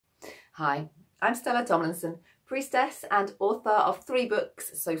Hi, I'm Stella Tomlinson, priestess and author of 3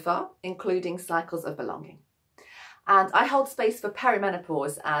 books so far, including Cycles of Belonging. And I hold space for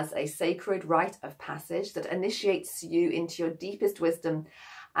perimenopause as a sacred rite of passage that initiates you into your deepest wisdom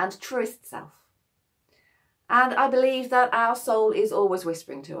and truest self. And I believe that our soul is always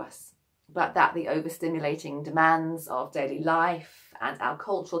whispering to us, but that the overstimulating demands of daily life and our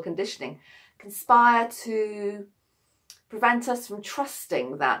cultural conditioning conspire to prevent us from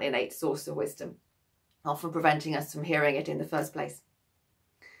trusting that innate source of wisdom, often preventing us from hearing it in the first place.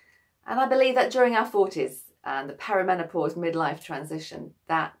 And I believe that during our 40s and the perimenopause midlife transition,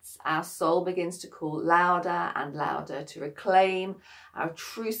 that our soul begins to call louder and louder to reclaim our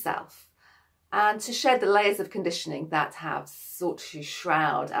true self and to shed the layers of conditioning that have sought to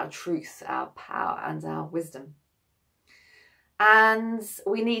shroud our truth, our power and our wisdom. And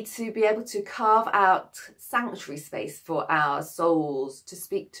we need to be able to carve out sanctuary space for our souls to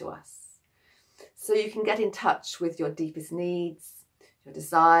speak to us. So you can get in touch with your deepest needs, your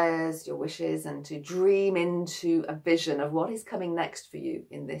desires, your wishes, and to dream into a vision of what is coming next for you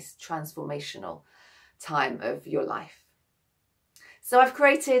in this transformational time of your life. So I've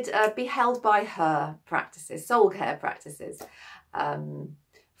created Be Held by Her practices, soul care practices,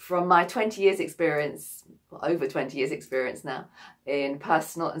 from my 20 years experience, well, over 20 years experience now, in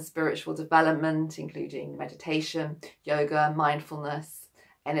personal and spiritual development, including meditation, yoga, mindfulness,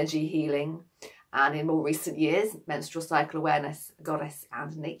 energy healing, and in more recent years, menstrual cycle awareness, goddess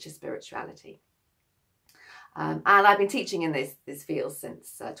and nature spirituality. And I've been teaching in this field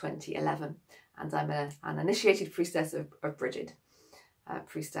since 2011, and I'm an initiated priestess of Bridget,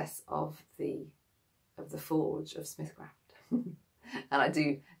 priestess of the forge of Smithcraft. And I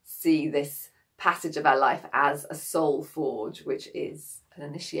do see this passage of our life as a soul forge, which is an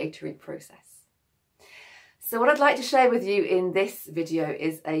initiatory process. So what I'd like to share with you in this video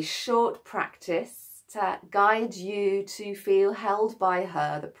is a short practice to guide you to feel held by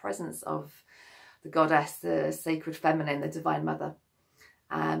her, the presence of the goddess, the sacred feminine, the divine mother,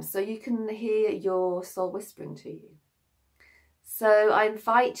 so you can hear your soul whispering to you. So I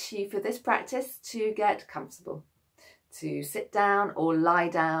invite you for this practice to get comfortable, to sit down or lie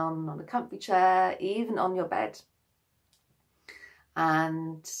down on a comfy chair, even on your bed.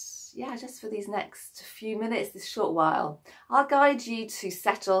 And yeah, just for these next few minutes, this short while, I'll guide you to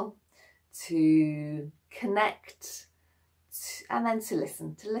settle, to connect, and then to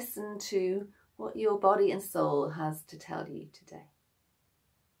listen to what your body and soul has to tell you today.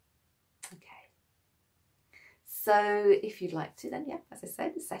 Okay. So if you'd like to, then yeah, as I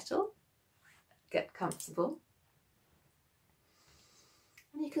said, settle, get comfortable.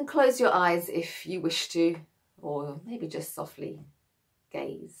 And you can close your eyes if you wish to, or maybe just softly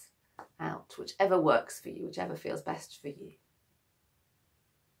gaze out, whichever works for you, whichever feels best for you.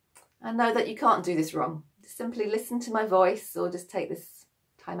 And know that you can't do this wrong. Just simply listen to my voice, or just take this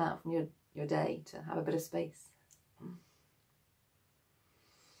time out from your day to have a bit of space.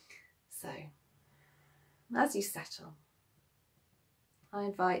 So, as you settle, I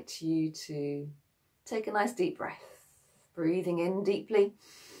invite you to take a nice deep breath. Breathing in deeply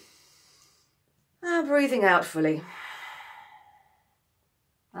and breathing out fully.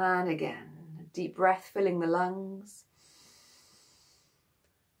 And again, a deep breath filling the lungs.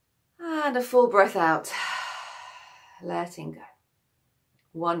 And a full breath out, letting go.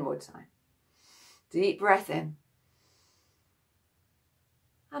 One more time. Deep breath in.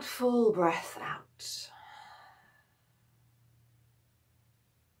 And full breath out.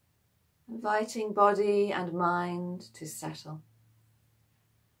 Inviting body and mind to settle.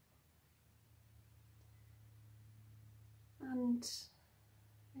 And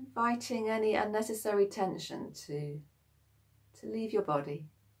inviting any unnecessary tension to leave your body.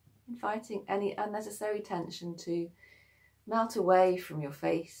 Inviting any unnecessary tension to melt away from your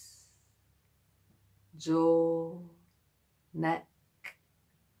face, jaw, neck,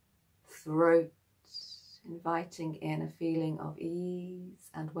 throat. Inviting in a feeling of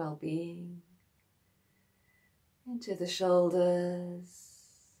ease and well-being into the shoulders,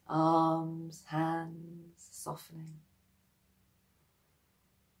 arms, hands, softening.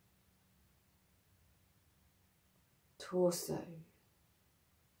 Torso,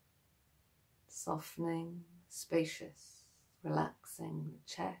 softening, spacious, relaxing the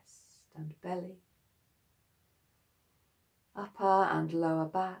chest and belly, upper and lower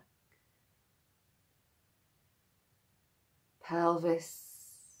back, pelvis,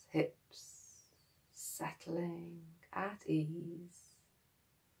 hips, settling at ease,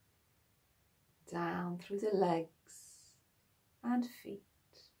 down through the legs and feet,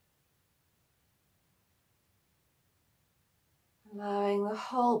 allowing the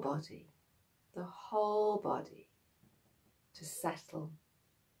whole body to settle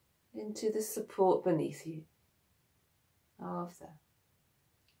into the support beneath you of the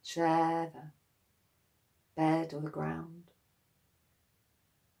chair, the bed or the ground.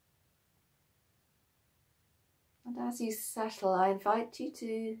 And as you settle, I invite you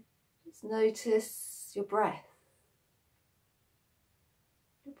to just notice your breath.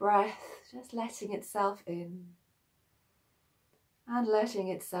 Your breath just letting itself in and letting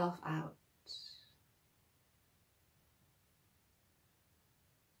itself out.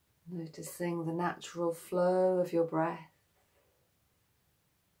 Noticing the natural flow of your breath,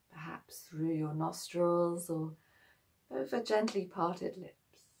 perhaps through your nostrils or over gently parted lips.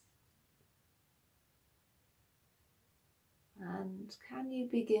 And can you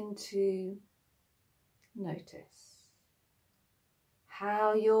begin to notice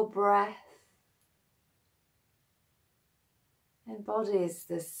how your breath embodies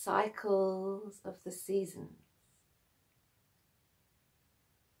the cycles of the seasons?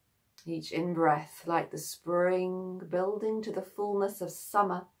 Each in-breath like the spring building to the fullness of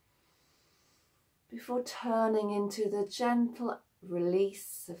summer before turning into the gentle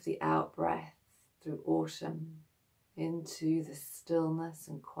release of the out-breath through autumn into the stillness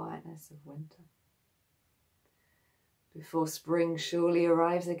and quietness of winter, before spring surely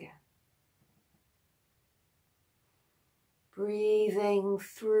arrives again. Breathing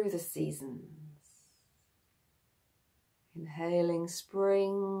through the seasons, inhaling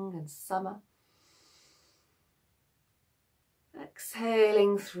spring and summer,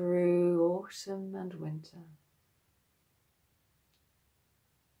 exhaling through autumn and winter.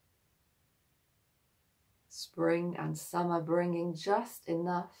 Spring and summer bringing just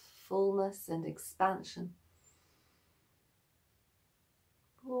enough fullness and expansion.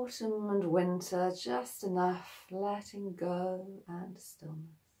 Autumn and winter just enough letting go and stillness.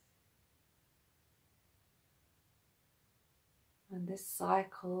 And this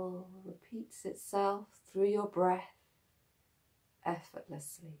cycle repeats itself through your breath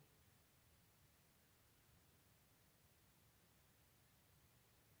effortlessly.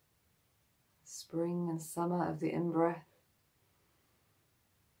 Spring and summer of the in-breath,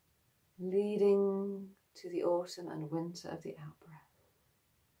 leading to the autumn and winter of the out-breath.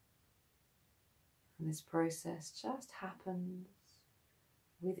 And this process just happens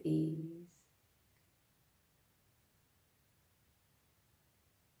with ease.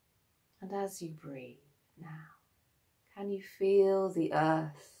 And as you breathe now, can you feel the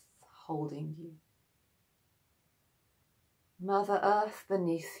earth holding you? Mother Earth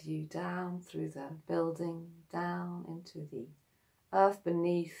beneath you, down through the building, down into the earth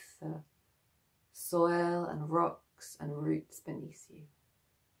beneath, the soil and rocks and roots beneath you.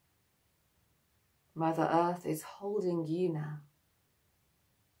 Mother Earth is holding you now.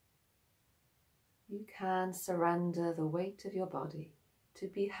 You can surrender the weight of your body to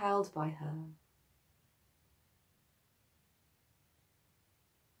be held by her.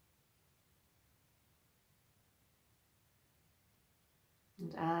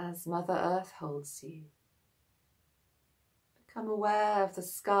 And as Mother Earth holds you, become aware of the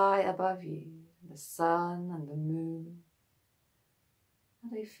sky above you, the sun and the moon,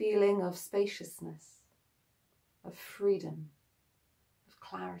 and a feeling of spaciousness, of freedom, of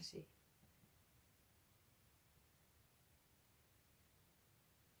clarity.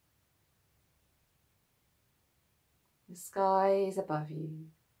 The sky is above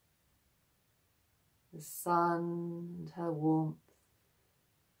you, the sun and her warmth,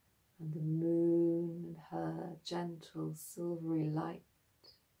 and the moon and her gentle silvery light.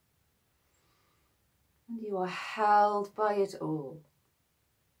 And you are held by it all.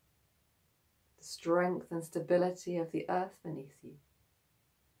 The strength and stability of the earth beneath you.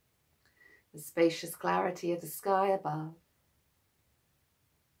 The spacious clarity of the sky above,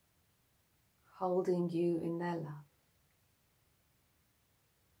 holding you in their love.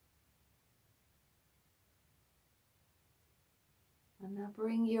 And now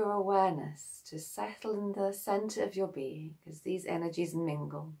bring your awareness to settle in the center of your being as these energies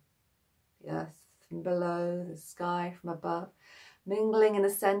mingle. The earth from below, the sky from above, mingling in the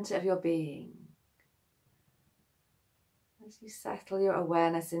center of your being. As you settle your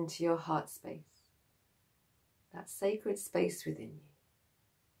awareness into your heart space, that sacred space within you,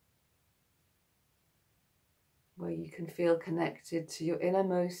 where you can feel connected to your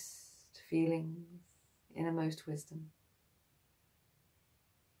innermost feelings, innermost wisdom.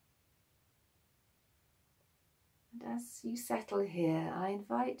 And as you settle here, I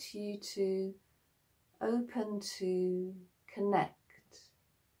invite you to open to connect.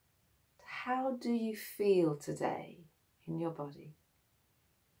 How do you feel today in your body.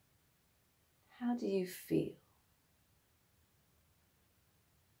 How do you feel?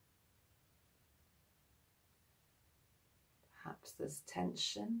 Perhaps there's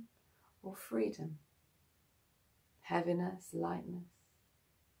tension or freedom, heaviness, lightness,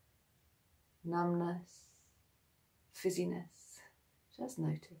 numbness, fizziness. Just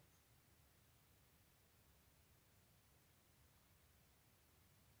notice.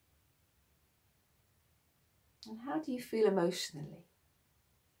 And how do you feel emotionally?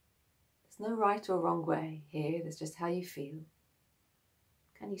 There's no right or wrong way here, there's just how you feel.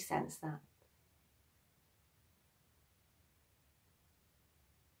 Can you sense that?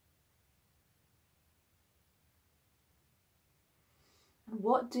 And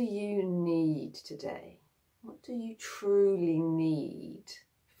what do you need today? What do you truly need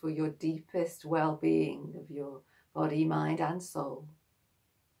for your deepest well-being of your body, mind and soul?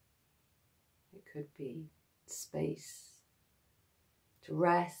 It could be space to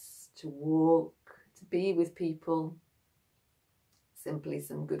rest, to walk, to be with people, simply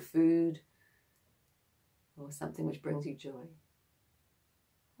some good food or something which brings you joy.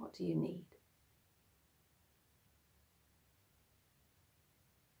 What do you need?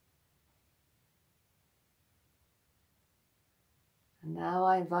 And now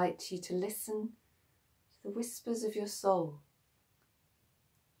I invite you to listen to the whispers of your soul.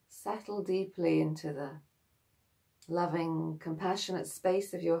 Settle deeply into the loving, compassionate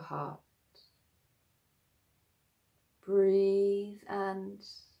space of your heart. Breathe and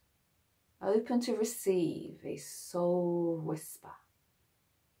open to receive a soul whisper.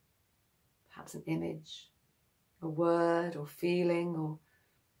 Perhaps an image, a word or feeling or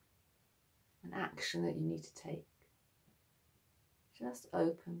an action that you need to take. Just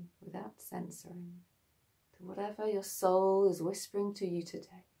open without censoring to whatever your soul is whispering to you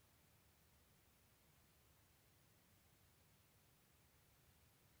today.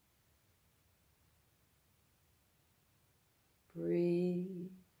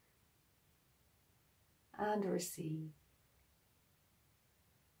 Breathe and receive.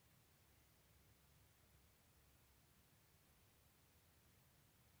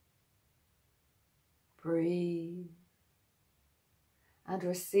 Breathe and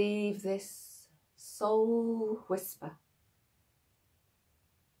receive this soul whisper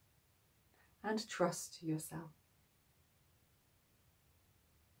and trust yourself.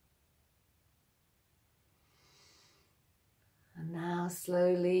 And now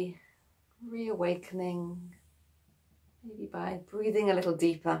slowly reawakening, maybe by breathing a little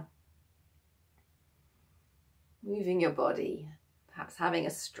deeper, moving your body, perhaps having a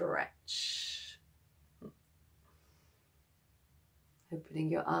stretch.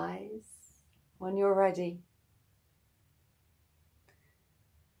 Opening your eyes when you're ready.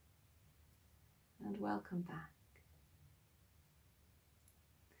 And welcome back.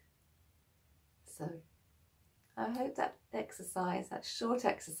 So, I hope that exercise, that short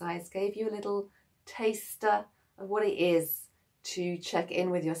exercise, gave you a little taster of what it is to check in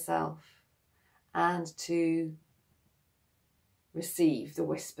with yourself and to receive the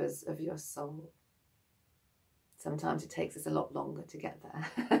whispers of your soul. Sometimes it takes us a lot longer to get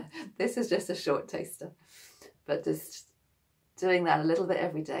there. This is just a short taster, but just doing that a little bit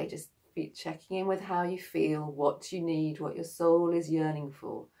every day, just checking in with how you feel, what you need, what your soul is yearning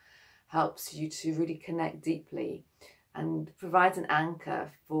for, helps you to really connect deeply and provides an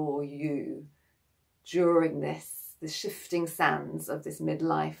anchor for you during the shifting sands of this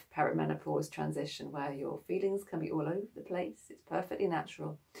midlife perimenopause transition, where your feelings can be all over the place. It's perfectly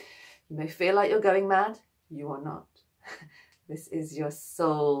natural. You may feel like you're going mad. You are not. This is your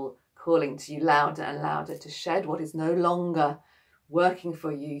soul calling to you louder and louder to shed what is no longer working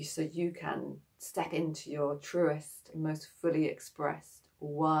for you, so you can step into your truest and most fully expressed,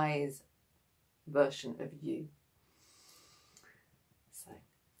 wise version of you. So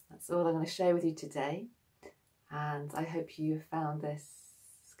that's all I'm going to share with you today. And I hope you found this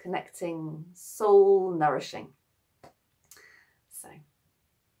connecting, soul nourishing. So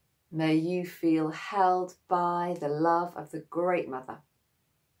may you feel held by the love of the Great Mother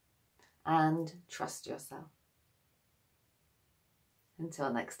and trust yourself.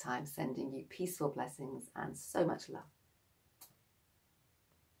 Until next time, sending you peaceful blessings and so much love.